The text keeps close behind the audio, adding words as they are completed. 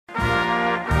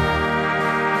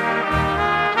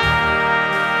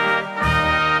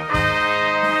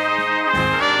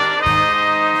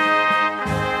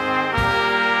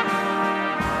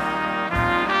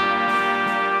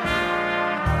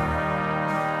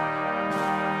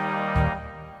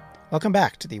Welcome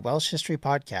back to the Welsh History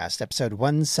Podcast, episode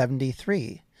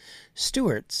 173,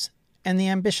 Stuarts and the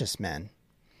Ambitious Men.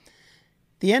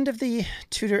 The end of the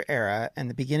Tudor era and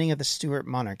the beginning of the Stuart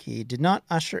monarchy did not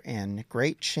usher in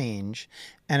great change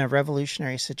and a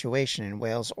revolutionary situation in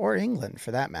Wales or England,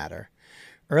 for that matter.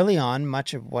 Early on,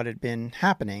 much of what had been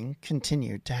happening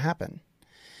continued to happen.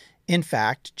 In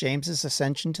fact, James's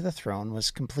ascension to the throne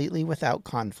was completely without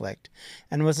conflict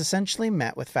and was essentially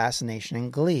met with fascination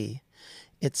and glee.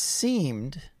 It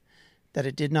seemed that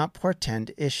it did not portend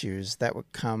issues that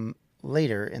would come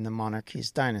later in the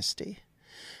monarchy's dynasty.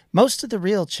 Most of the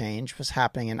real change was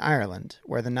happening in Ireland,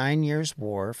 where the 9 Years'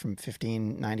 War from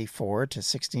 1594 to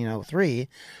 1603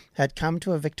 had come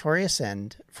to a victorious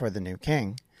end for the new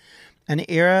king, an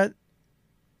era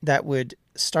that would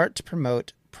start to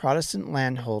promote Protestant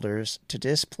landholders to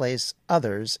displace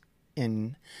others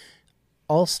in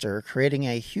Ulster, creating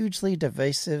a hugely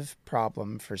divisive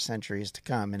problem for centuries to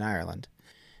come in Ireland.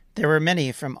 There were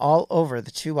many from all over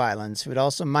the two islands who would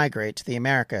also migrate to the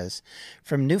Americas.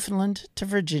 From Newfoundland to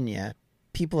Virginia,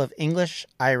 people of English,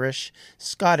 Irish,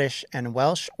 Scottish, and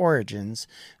Welsh origins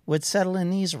would settle in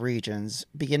these regions,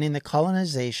 beginning the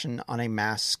colonization on a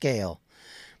mass scale.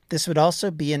 This would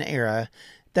also be an era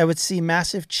that would see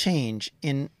massive change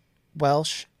in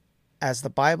Welsh, as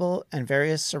the Bible and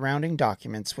various surrounding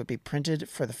documents would be printed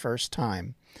for the first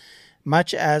time.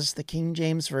 Much as the King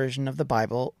James Version of the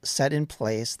Bible set in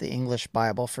place the English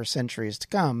Bible for centuries to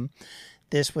come,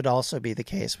 this would also be the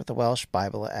case with the Welsh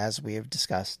Bible, as we have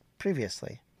discussed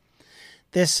previously.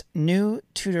 This new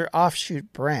Tudor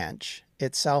offshoot branch,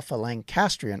 itself a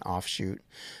Lancastrian offshoot,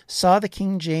 saw the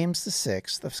King James VI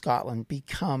of Scotland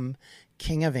become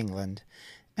King of England,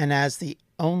 and as the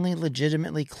only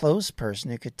legitimately close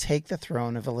person who could take the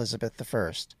throne of Elizabeth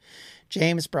I.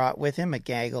 James brought with him a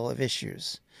gaggle of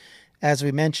issues. As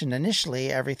we mentioned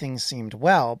initially, everything seemed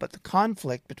well, but the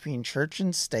conflict between church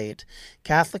and state,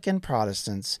 Catholic and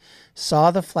Protestants, saw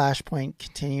the flashpoint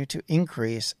continue to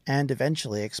increase and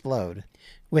eventually explode.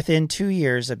 Within 2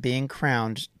 years of being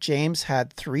crowned, James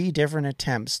had 3 different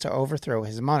attempts to overthrow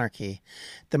his monarchy,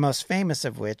 the most famous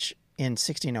of which in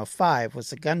 1605 was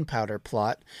the Gunpowder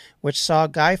Plot, which saw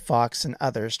Guy Fawkes and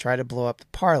others try to blow up the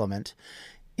Parliament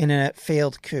in a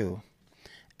failed coup.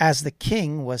 As the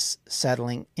king was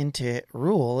settling into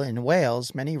rule in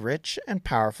Wales, many rich and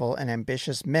powerful and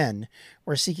ambitious men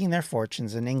were seeking their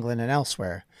fortunes in England and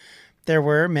elsewhere. There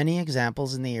were many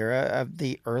examples in the era of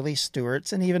the early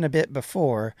Stuarts and even a bit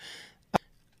before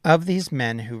of these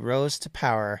men who rose to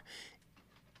power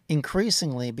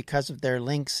increasingly because of their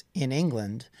links in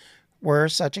England. Were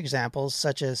such examples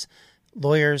such as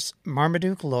lawyers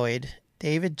Marmaduke Lloyd,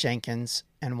 David Jenkins,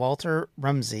 and Walter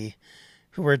Rumsey,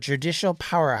 who were judicial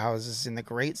powerhouses in the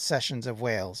great sessions of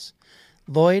Wales.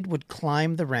 Lloyd would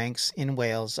climb the ranks in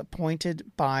Wales,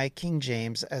 appointed by King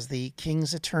James as the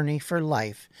king's attorney for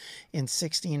life in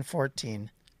 1614.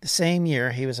 The same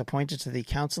year, he was appointed to the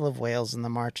Council of Wales in the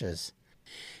Marches.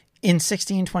 In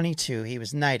 1622, he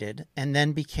was knighted and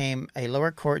then became a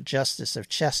lower court justice of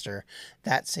Chester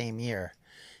that same year.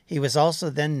 He was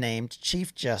also then named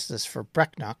Chief Justice for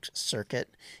Brecknock Circuit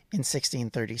in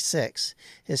 1636.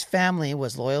 His family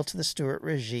was loyal to the Stuart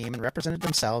regime and represented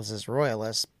themselves as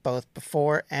royalists both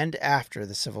before and after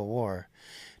the Civil War.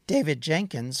 David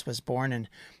Jenkins was born in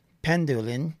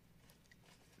Pendulin,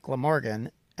 Glamorgan,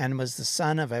 and was the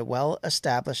son of a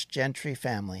well-established gentry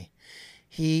family.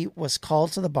 He was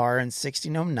called to the bar in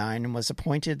 1609 and was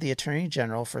appointed the Attorney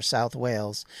General for South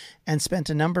Wales and spent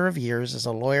a number of years as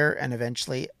a lawyer and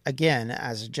eventually again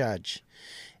as a judge.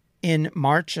 In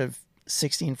March of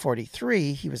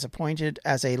 1643, he was appointed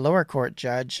as a lower court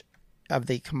judge of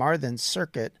the Carmarthen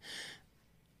Circuit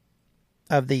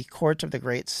of the Court of the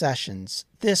Great Sessions.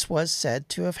 This was said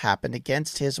to have happened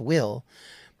against his will,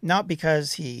 not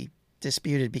because he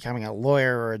disputed becoming a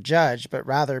lawyer or a judge, but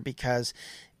rather because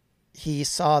he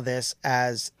saw this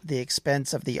as the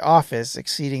expense of the office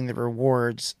exceeding the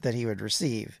rewards that he would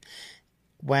receive.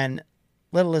 When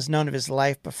little is known of his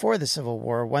life before the Civil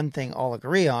War, one thing all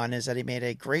agree on is that he made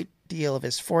a great deal of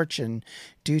his fortune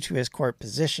due to his court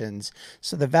positions,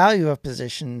 so the value of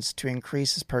positions to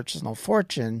increase his personal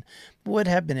fortune would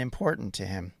have been important to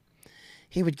him.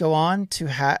 He would go on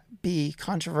to be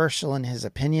controversial in his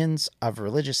opinions of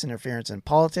religious interference in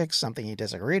politics, something he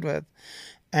disagreed with,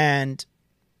 and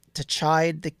to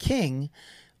chide the king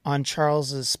on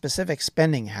Charles's specific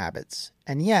spending habits,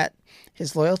 and yet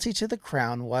his loyalty to the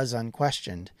crown was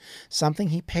unquestioned, something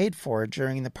he paid for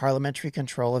during the parliamentary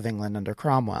control of England under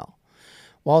Cromwell.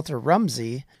 Walter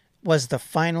Rumsey was the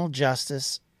final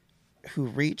justice who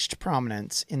reached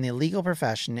prominence in the legal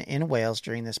profession in Wales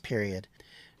during this period.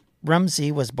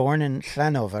 Rumsey was born in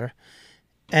Llanover,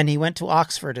 and he went to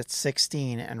Oxford at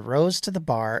 16 and rose to the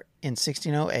bar in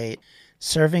 1608,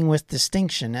 serving with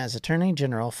distinction as Attorney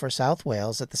General for South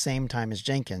Wales at the same time as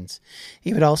Jenkins.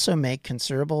 He would also make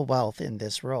considerable wealth in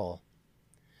this role.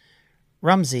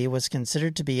 Rumsey was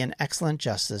considered to be an excellent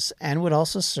justice and would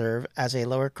also serve as a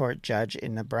lower court judge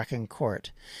in the Brecon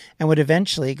Court, and would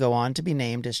eventually go on to be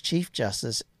named as Chief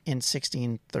Justice in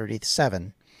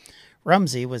 1637.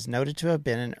 Rumsey was noted to have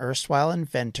been an erstwhile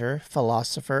inventor,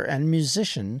 philosopher, and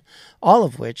musician, all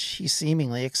of which he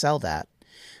seemingly excelled at.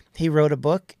 He wrote a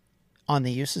book on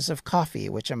the uses of coffee,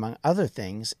 which, among other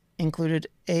things, included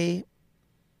a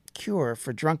cure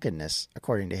for drunkenness,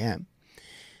 according to him.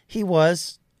 He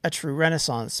was a true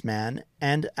Renaissance man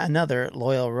and another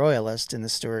loyal royalist in the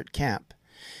Stuart camp.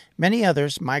 Many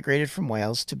others migrated from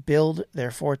Wales to build their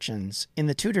fortunes. In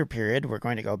the Tudor period, we're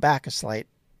going to go back a slight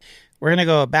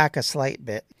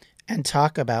bit and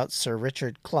talk about Sir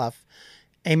Richard Clough,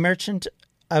 a merchant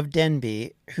of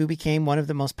Denbigh who became one of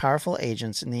the most powerful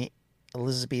agents in the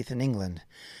Elizabethan England.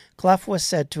 Clough was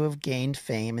said to have gained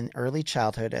fame in early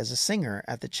childhood as a singer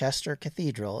at the Chester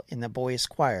Cathedral in the boys'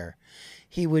 choir.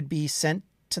 He would be sent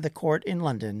to the court in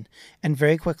London and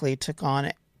very quickly took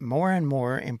on more and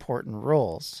more important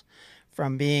roles,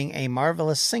 from being a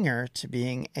marvelous singer to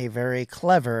being a very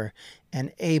clever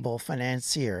and able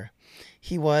financier.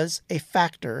 He was a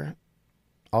factor,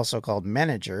 also called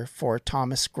manager, for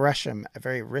Thomas Gresham, a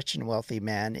very rich and wealthy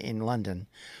man in London,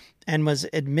 and was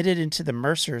admitted into the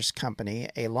Mercers' Company,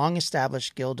 a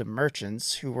long-established guild of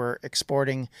merchants who were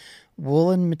exporting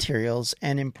woolen materials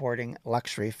and importing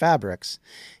luxury fabrics.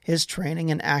 His training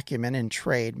and acumen in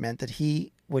trade meant that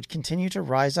he would continue to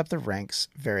rise up the ranks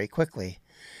very quickly.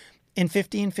 In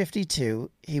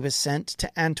 1552, he was sent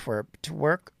to Antwerp to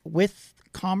work with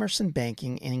commerce and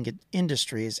banking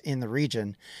industries in the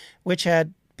region, which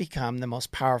had become the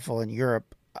most powerful in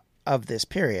Europe of this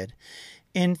period.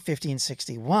 In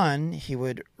 1561, he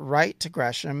would write to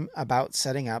Gresham about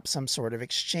setting up some sort of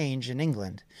exchange in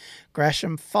England.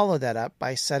 Gresham followed that up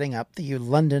by setting up the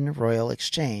London Royal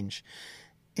Exchange.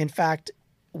 In fact,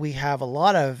 we have a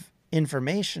lot of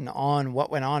information on what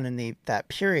went on in that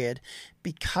period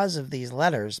because of these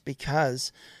letters,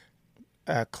 because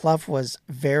Clough was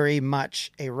very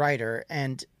much a writer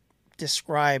and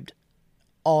described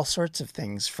all sorts of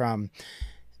things, from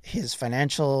his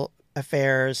financial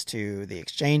affairs to the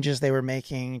exchanges they were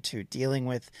making to dealing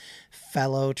with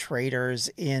fellow traders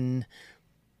in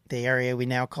the area we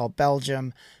now call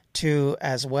Belgium, to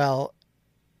as well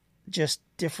just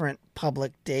different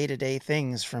public day-to-day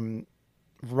things, from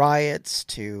riots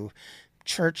to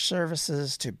church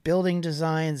services to building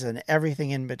designs and everything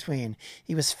in between.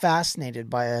 He was fascinated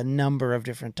by a number of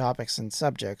different topics and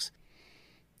subjects.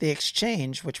 The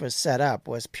exchange, which was set up,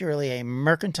 was purely a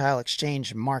mercantile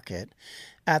exchange market.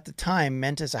 At the time,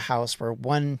 meant as a house where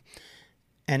one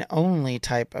and only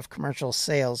type of commercial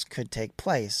sales could take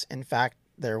place. In fact,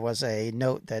 there was a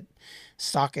note that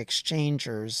stock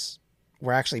exchangers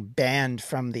were actually banned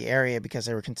from the area because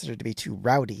they were considered to be too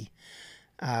rowdy.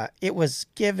 It was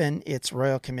given its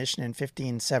royal commission in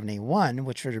 1571,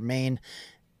 which would remain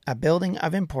a building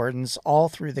of importance all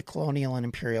through the colonial and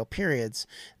imperial periods.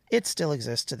 It still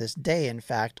exists to this day, in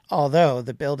fact, although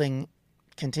the building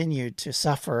continued to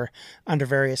suffer under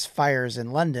various fires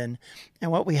in London,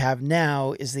 and what we have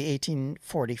now is the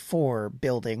 1844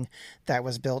 building that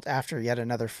was built after yet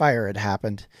another fire had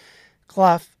happened.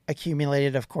 Clough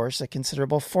accumulated, of course, a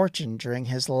considerable fortune during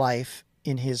his life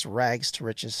in his rags to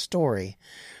riches story.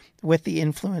 With the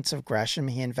influence of Gresham,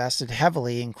 he invested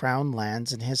heavily in crown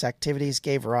lands, and his activities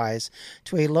gave rise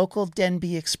to a local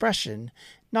Denbigh expression,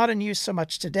 not in use so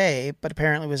much today, but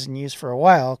apparently was in use for a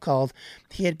while, called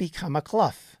 "he had become a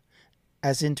Clough,"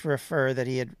 as in to refer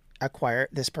that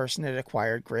this person had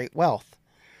acquired great wealth.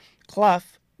 Clough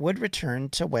would return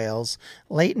to Wales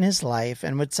late in his life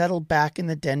and would settle back in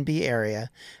the Denbigh area,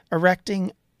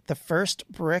 erecting the first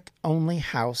brick-only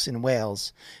house in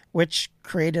Wales, which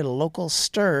created a local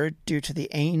stir due to the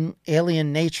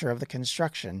alien nature of the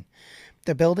construction.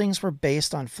 The buildings were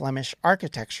based on Flemish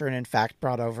architecture and in fact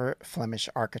brought over Flemish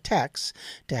architects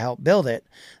to help build it,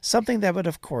 something that would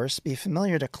of course be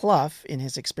familiar to Clough in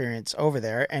his experience over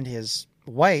there, and his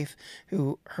wife,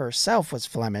 who herself was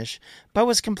Flemish, but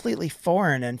was completely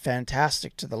foreign and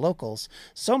fantastic to the locals,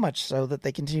 so much so that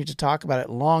they continued to talk about it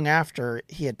long after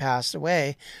he had passed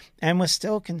away, and was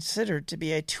still considered to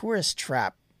be a tourist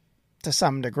trap to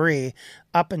some degree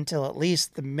up until at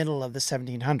least the middle of the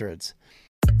 1700s.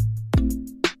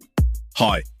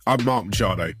 Hi, I'm Mark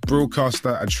Machado,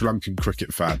 broadcaster and Sri Lankan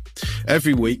cricket fan.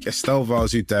 Every week, Estelle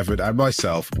Vasu Devon and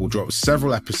myself will drop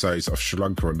several episodes of Sri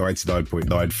Lanka on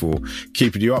 99.94,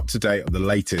 keeping you up to date on the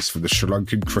latest from the Sri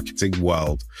Lankan cricketing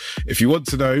world. If you want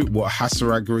to know what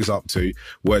Hasaranga is up to,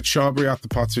 where Chabri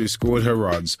Athapattu scored her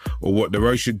runs, or what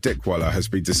Naroshan Dickwalla has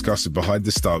been discussing behind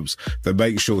the stumps, then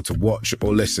make sure to watch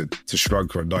or listen to Sri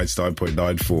Lanka on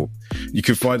 99.94. You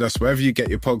can find us wherever you get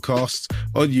your podcasts,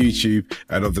 on YouTube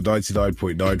and on the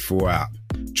 99.94 app.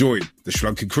 Join the Sri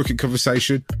Lankan cricket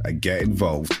conversation and get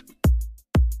involved.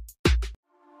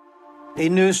 A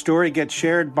news story gets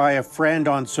shared by a friend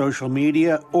on social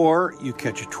media, or you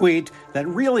catch a tweet that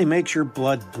really makes your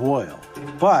blood boil.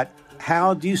 But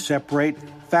how do you separate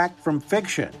fact from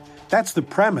fiction? That's the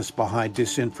premise behind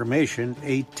Disinformation,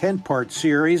 a 10-part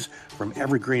series from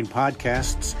Evergreen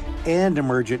Podcasts and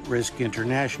Emergent Risk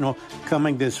International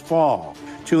coming this fall.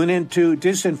 Tune into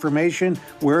Disinformation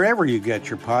wherever you get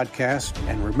your podcasts.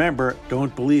 And remember,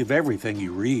 don't believe everything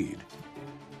you read.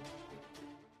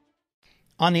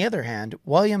 On the other hand,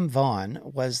 William Vaughan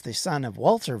was the son of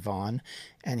Walter Vaughan,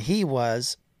 and he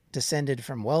was descended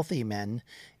from wealthy men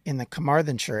in the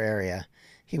Carmarthenshire area.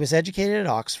 He was educated at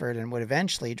Oxford and would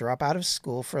eventually drop out of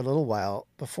school for a little while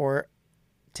before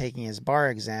taking his bar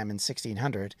exam in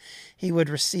 1600. He would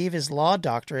receive his law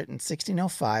doctorate in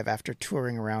 1605 after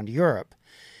touring around Europe.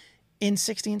 In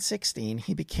 1616,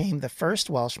 he became the first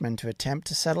Welshman to attempt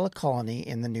to settle a colony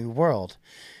in the New World.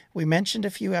 We mentioned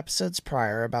a few episodes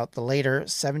prior about the later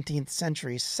 17th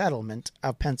century settlement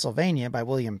of Pennsylvania by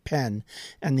William Penn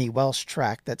and the Welsh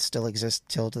tract that still exists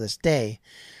till to this day.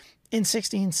 In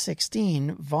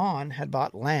 1616, Vaughan had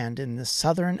bought land in the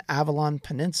southern Avalon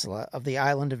Peninsula of the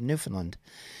island of Newfoundland.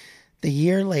 The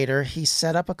year later, he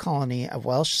set up a colony of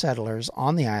Welsh settlers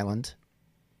on the island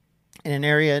in an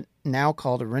area now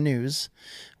called Renews,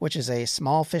 which is a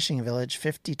small fishing village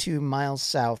 52 miles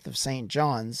south of St.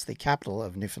 John's, the capital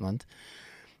of Newfoundland.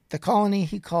 The colony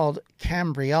he called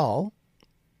Cambriol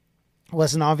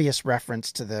was an obvious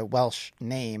reference to the Welsh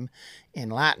name in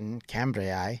Latin,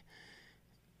 Cambrii.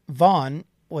 Vaughan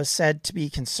was said to be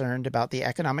concerned about the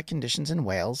economic conditions in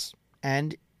Wales,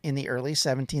 and in the early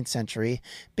 17th century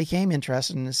became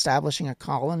interested in establishing a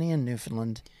colony in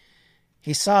Newfoundland.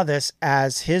 He saw this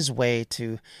as his way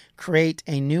to create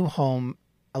a new home,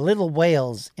 a little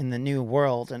Wales in the New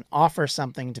World, and offer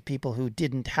something to people who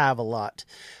didn't have a lot,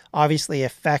 obviously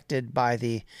affected by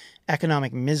the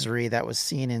economic misery that was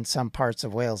seen in some parts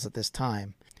of Wales at this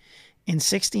time. In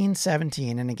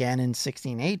 1617 and again in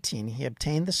 1618, he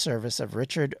obtained the service of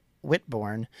Richard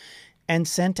Whitbourne and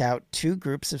sent out 2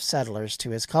 groups of settlers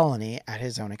to his colony at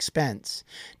his own expense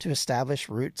to establish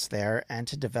roots there and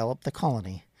to develop the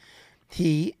colony.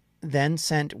 He then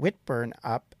sent Whitbourne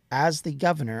up as the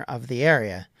governor of the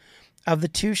area. Of the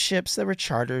 2 ships that were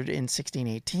chartered in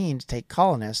 1618 to take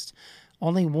colonists,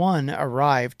 only one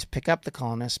arrived to pick up the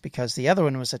colonists because the other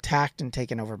one was attacked and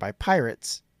taken over by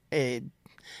pirates.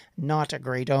 Not a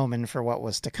great omen for what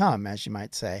was to come, as you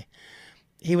might say.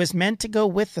 He was meant to go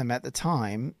with them at the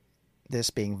time, this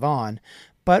being Vaughan,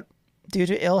 but due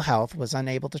to ill health was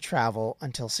unable to travel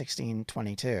until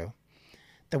 1622.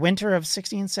 The winter of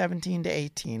 1617 to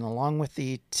 18, along with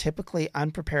the typically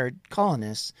unprepared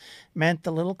colonists, meant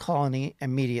the little colony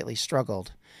immediately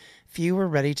struggled. Few were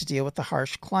ready to deal with the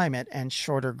harsh climate and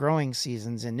shorter growing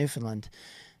seasons in Newfoundland.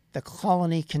 The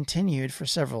colony continued for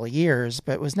several years,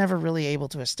 but was never really able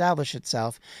to establish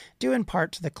itself, due in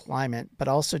part to the climate, but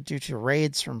also due to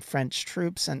raids from French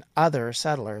troops and other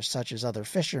settlers, such as other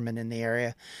fishermen in the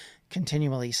area,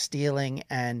 continually stealing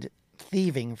and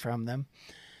thieving from them.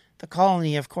 The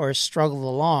colony, of course, struggled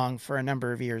along for a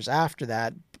number of years after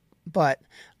that, but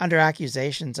under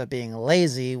accusations of being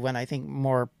lazy, when I think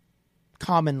more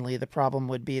commonly the problem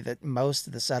would be that most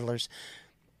of the settlers,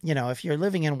 if you're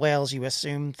living in Wales, you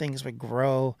assume things would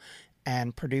grow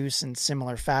and produce in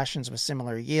similar fashions with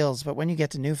similar yields. But when you get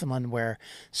to Newfoundland, where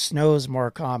snow's more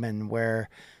common, where,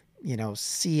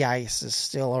 sea ice is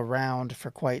still around for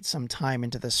quite some time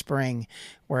into the spring,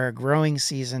 where a growing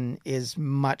season is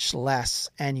much less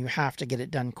and you have to get it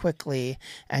done quickly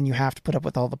and you have to put up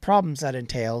with all the problems that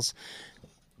entails,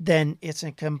 then it's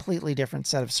a completely different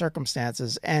set of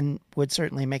circumstances and would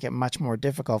certainly make it much more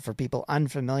difficult for people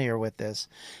unfamiliar with this.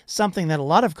 Something that a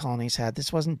lot of colonies had.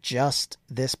 This wasn't just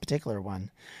this particular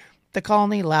one. The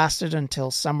colony lasted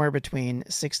until somewhere between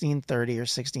 1630 or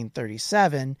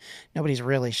 1637. Nobody's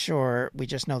really sure. We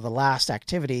just know the last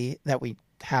activity that we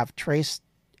have traced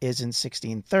is in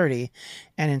 1630,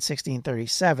 and in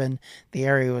 1637 the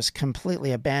area was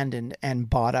completely abandoned and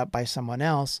bought up by someone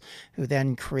else, who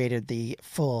then created the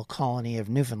full colony of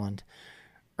Newfoundland.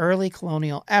 Early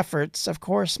colonial efforts, of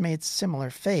course, made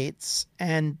similar fates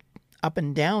and up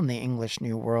and down the English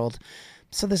New World,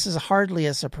 so this is hardly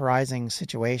a surprising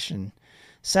situation.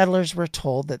 Settlers were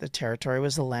told that the territory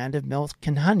was the land of milk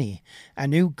and honey, a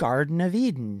new Garden of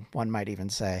Eden, one might even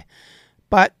say.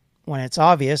 But when it's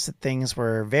obvious that things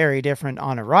were very different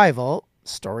on arrival,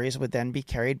 stories would then be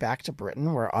carried back to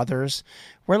Britain, where others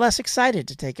were less excited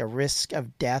to take a risk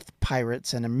of death,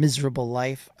 pirates, and a miserable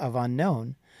life of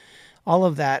unknown. All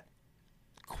of that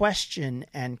question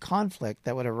and conflict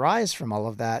that would arise from all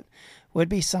of that would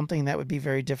be something that would be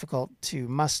very difficult to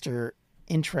muster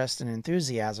interest and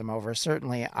enthusiasm over.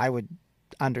 Certainly, I would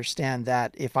understand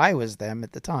that if I was them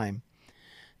at the time.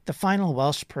 The final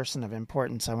Welsh person of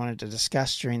importance I wanted to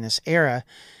discuss during this era,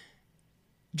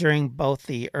 during both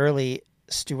the early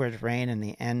Stuart reign and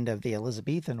the end of the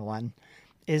Elizabethan one,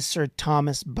 is Sir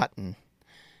Thomas Button.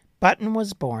 Button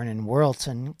was born in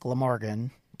Worlton,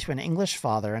 Glamorgan, to an English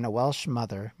father and a Welsh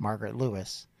mother, Margaret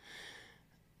Lewis.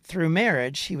 Through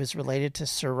marriage, he was related to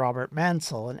Sir Robert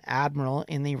Mansell, an admiral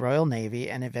in the Royal Navy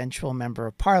and eventual Member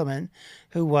of Parliament,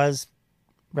 who was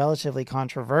relatively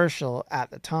controversial at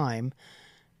the time,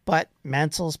 but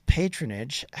Mansell's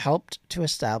patronage helped to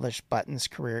establish Button's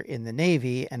career in the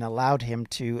Navy and allowed him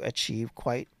to achieve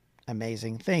quite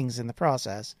amazing things in the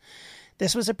process.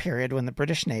 This was a period when the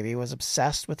British Navy was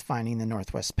obsessed with finding the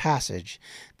Northwest Passage,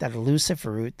 that elusive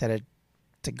route that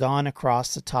had gone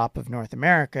across the top of North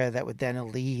America that would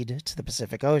then lead to the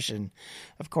Pacific Ocean.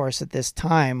 Of course, at this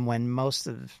time, when most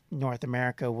of North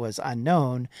America was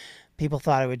unknown, people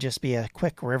thought it would just be a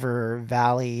quick river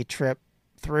valley trip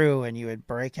through and you would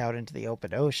break out into the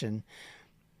open ocean,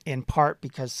 in part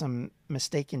because some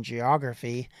mistaken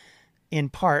geography, in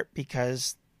part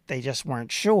because they just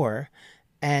weren't sure.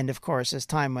 And of course, as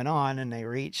time went on and they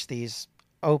reached these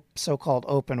so-called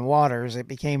open waters, it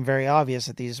became very obvious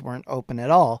that these weren't open at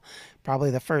all.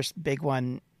 Probably the first big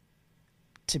one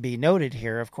to be noted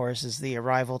here, of course, is the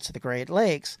arrival to the Great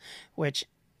Lakes, which,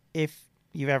 if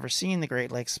you've ever seen the Great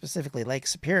Lakes, specifically Lake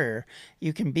Superior,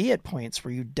 you can be at points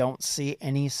where you don't see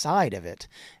any side of it.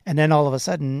 And then all of a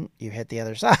sudden, you hit the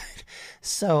other side.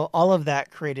 So all of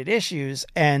that created issues,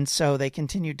 and so they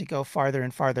continued to go farther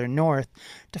and farther north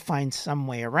to find some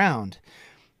way around.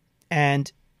 And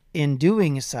in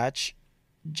doing such,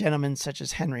 gentlemen such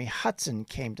as Henry Hudson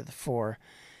came to the fore.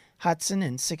 Hudson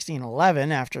in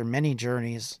 1611, after many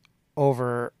journeys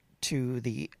over to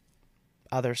the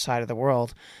other side of the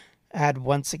world, had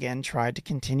once again tried to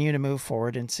continue to move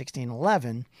forward in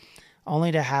 1611,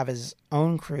 only to have his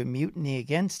own crew mutiny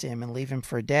against him and leave him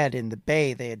for dead in the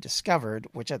bay they had discovered,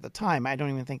 which at the time I don't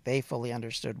even think they fully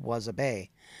understood was a bay.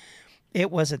 It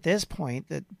was at this point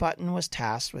that Button was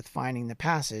tasked with finding the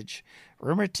passage,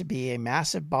 rumored to be a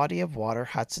massive body of water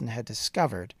Hudson had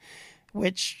discovered,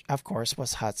 which, of course,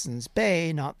 was Hudson's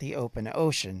Bay, not the open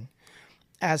ocean.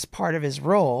 As part of his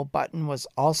role, Button was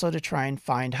also to try and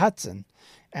find Hudson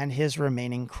and his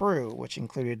remaining crew, which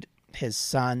included his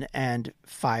son and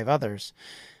 5 others.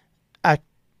 A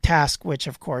task which,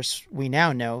 of course, we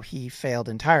now know he failed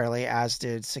entirely, as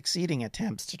did succeeding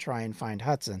attempts to try and find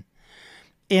Hudson.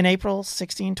 In April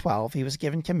 1612, he was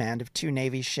given command of 2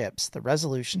 Navy ships, the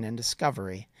Resolution and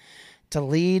Discovery, to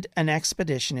lead an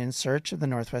expedition in search of the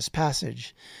Northwest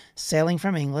Passage. Sailing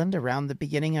from England around the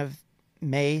beginning of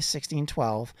May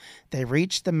 1612, they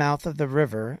reached the mouth of the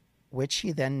river, which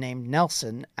he then named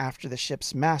Nelson after the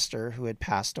ship's master who had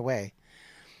passed away.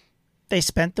 They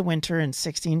spent the winter in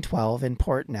 1612 in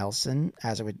Port Nelson,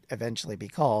 as it would eventually be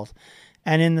called,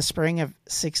 and in the spring of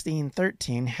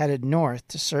 1613 headed north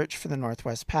to search for the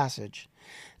Northwest Passage.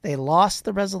 They lost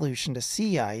the Resolution to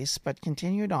sea ice, but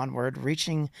continued onward,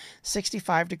 reaching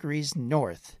 65 degrees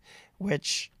north,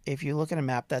 which, if you look at a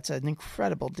map, that's an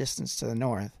incredible distance to the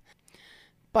north.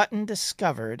 Button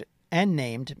discovered and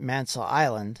named Mansell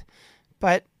Island,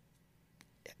 but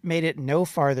made it no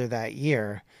farther that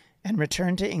year, and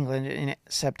returned to England in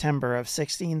September of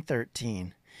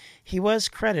 1613. He was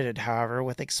credited, however,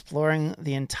 with exploring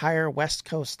the entire west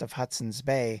coast of Hudson's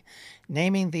Bay,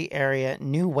 naming the area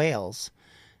New Wales.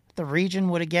 The region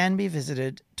would again be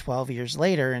visited 12 years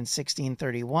later in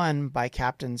 1631 by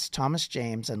Captains Thomas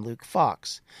James and Luke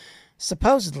Fox.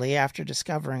 Supposedly, after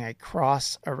discovering a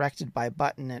cross erected by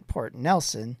Button at Port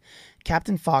Nelson,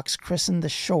 Captain Fox christened the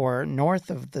shore north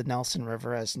of the Nelson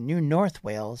River as New North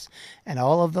Wales and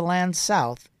all of the land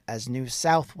south as New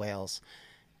South Wales,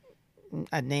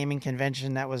 a naming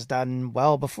convention that was done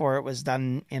well before it was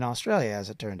done in Australia, as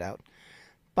it turned out.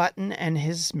 Button and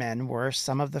his men were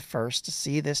some of the first to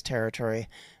see this territory,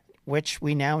 which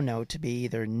we now know to be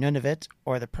either Nunavut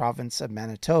or the province of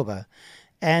Manitoba,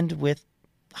 and with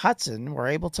Hudson were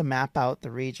able to map out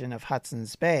the region of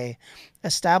Hudson's Bay,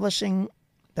 establishing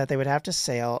that they would have to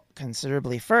sail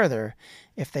considerably further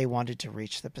if they wanted to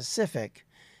reach the Pacific.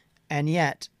 And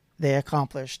yet they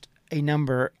accomplished a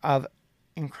number of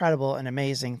incredible and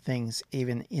amazing things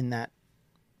even in that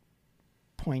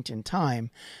point in time,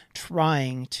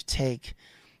 trying to take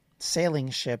sailing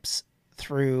ships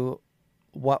through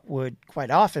what would quite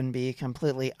often be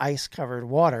completely ice-covered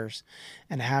waters,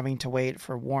 and having to wait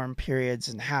for warm periods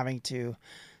and having to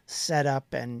set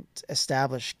up and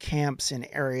establish camps in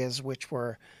areas which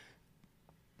were,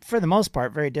 for the most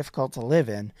part, very difficult to live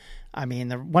in. I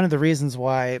mean, one of the reasons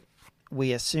why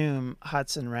we assume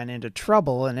Hudson ran into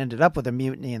trouble and ended up with a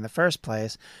mutiny in the first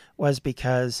place was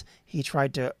because he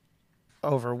tried to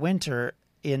overwinter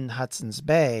in Hudson's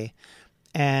Bay,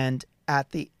 and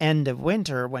at the end of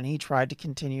winter, when he tried to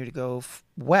continue to go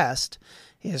west,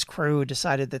 his crew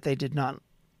decided that they did not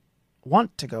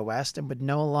want to go west and would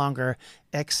no longer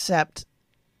accept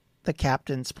the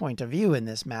captain's point of view in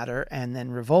this matter, and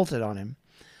then revolted on him.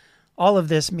 All of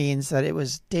this means that it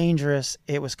was dangerous,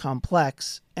 it was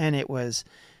complex, and it was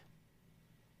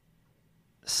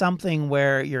something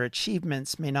where your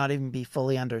achievements may not even be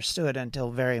fully understood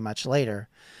until very much later.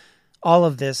 All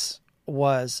of this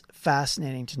was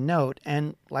fascinating to note,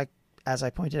 and as I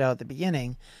pointed out at the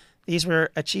beginning, these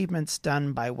were achievements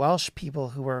done by Welsh people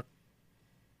who were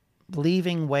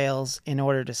leaving Wales in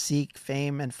order to seek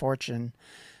fame and fortune,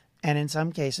 and in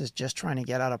some cases just trying to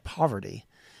get out of poverty,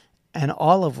 and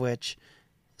all of which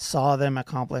saw them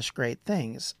accomplish great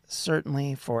things.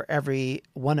 Certainly for every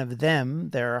one of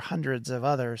them, there are hundreds of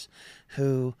others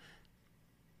who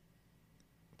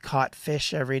caught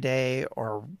fish every day,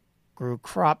 or grew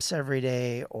crops every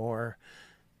day, or,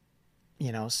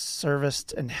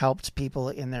 serviced and helped people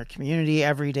in their community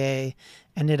every day,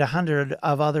 and did 100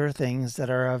 of other things that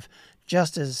are of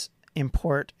just as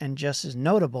import and just as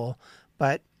notable.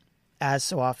 But as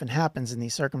so often happens in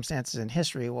these circumstances in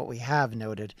history, what we have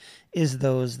noted is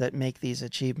those that make these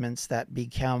achievements that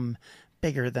become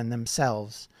bigger than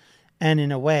themselves. And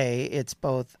in a way, it's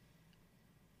both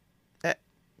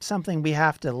something we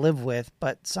have to live with,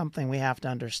 but something we have to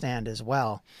understand as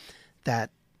well,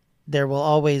 that there will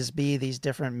always be these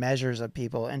different measures of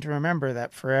people. And to remember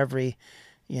that for every,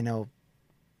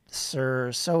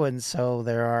 Sir so-and-so,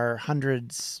 there are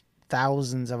hundreds,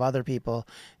 thousands of other people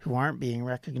who aren't being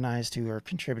recognized, who are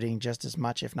contributing just as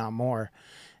much, if not more.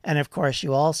 And of course,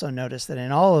 you also notice that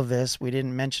in all of this, we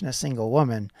didn't mention a single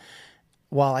woman.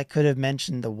 While I could have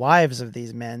mentioned the wives of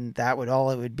these men, it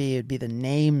would be the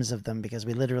names of them, because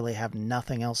we literally have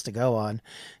nothing else to go on,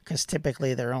 because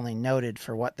typically they're only noted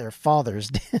for what their fathers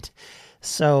did.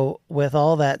 So with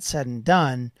all that said and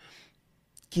done,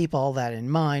 keep all that in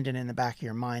mind and in the back of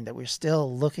your mind, that we're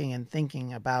still looking and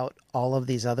thinking about all of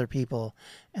these other people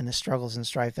and the struggles and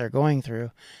strife they're going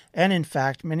through. And in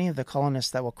fact, many of the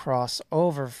colonists that will cross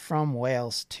over from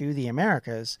Wales to the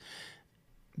Americas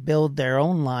build their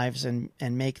own lives and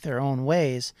make their own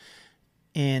ways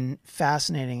in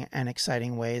fascinating and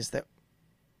exciting ways that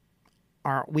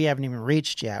we haven't even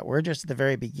reached yet. We're just at the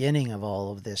very beginning of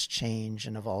all of this change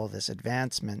and of all of this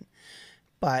advancement.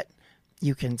 But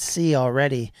you can see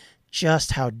already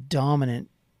just how dominant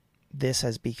this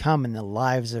has become in the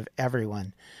lives of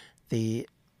everyone. The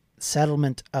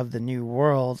settlement of the New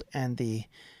World and the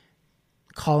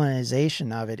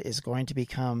colonization of it is going to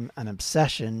become an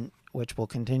obsession, which will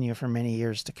continue for many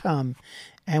years to come,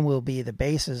 and will be the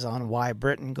basis on why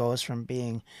Britain goes from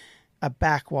being a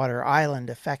backwater island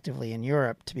effectively in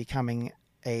Europe to becoming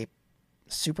a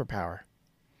superpower.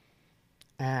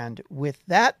 And with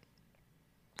that,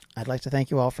 I'd like to thank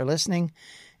you all for listening.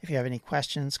 If you have any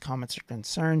questions, comments, or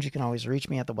concerns, you can always reach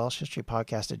me at the Welsh History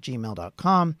Podcast at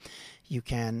gmail.com. You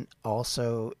can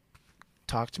also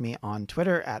talk to me on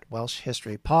Twitter at Welsh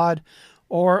History Pod,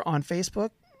 or on Facebook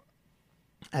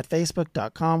at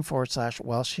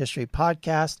facebook.com/Welsh History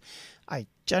Podcast. I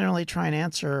generally try and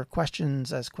answer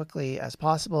questions as quickly as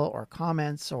possible, or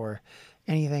comments, or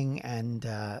anything. And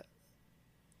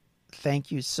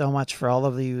thank you so much for all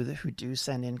of you who do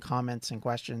send in comments and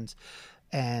questions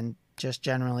and just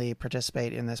generally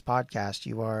participate in this podcast.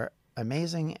 You are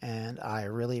amazing, and I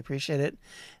really appreciate it.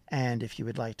 And if you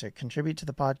would like to contribute to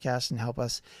the podcast and help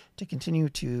us to continue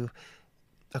to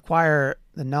acquire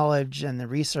the knowledge and the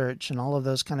research and all of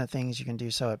those kind of things, you can do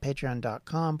so at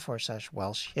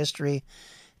patreon.com/Welsh History.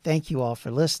 Thank you all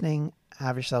for listening.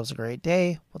 Have yourselves a great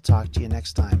day. We'll talk to you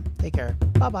next time. Take care.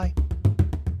 Bye-bye.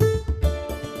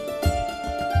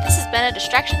 This has been a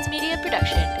Distractions Media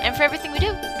production, and for everything we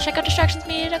do, check out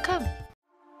distractionsmedia.com.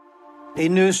 A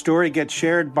news story gets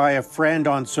shared by a friend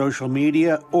on social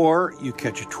media, or you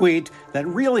catch a tweet that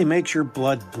really makes your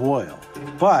blood boil.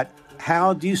 But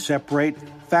how do you separate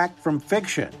fact from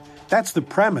fiction? That's the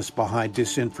premise behind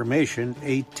Disinformation,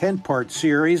 a 10-part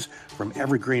series from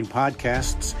Evergreen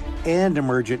Podcasts and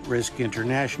Emergent Risk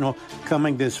International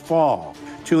coming this fall.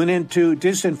 Tune into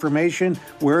Disinformation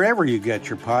wherever you get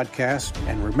your podcasts.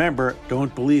 And remember,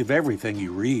 don't believe everything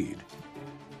you read.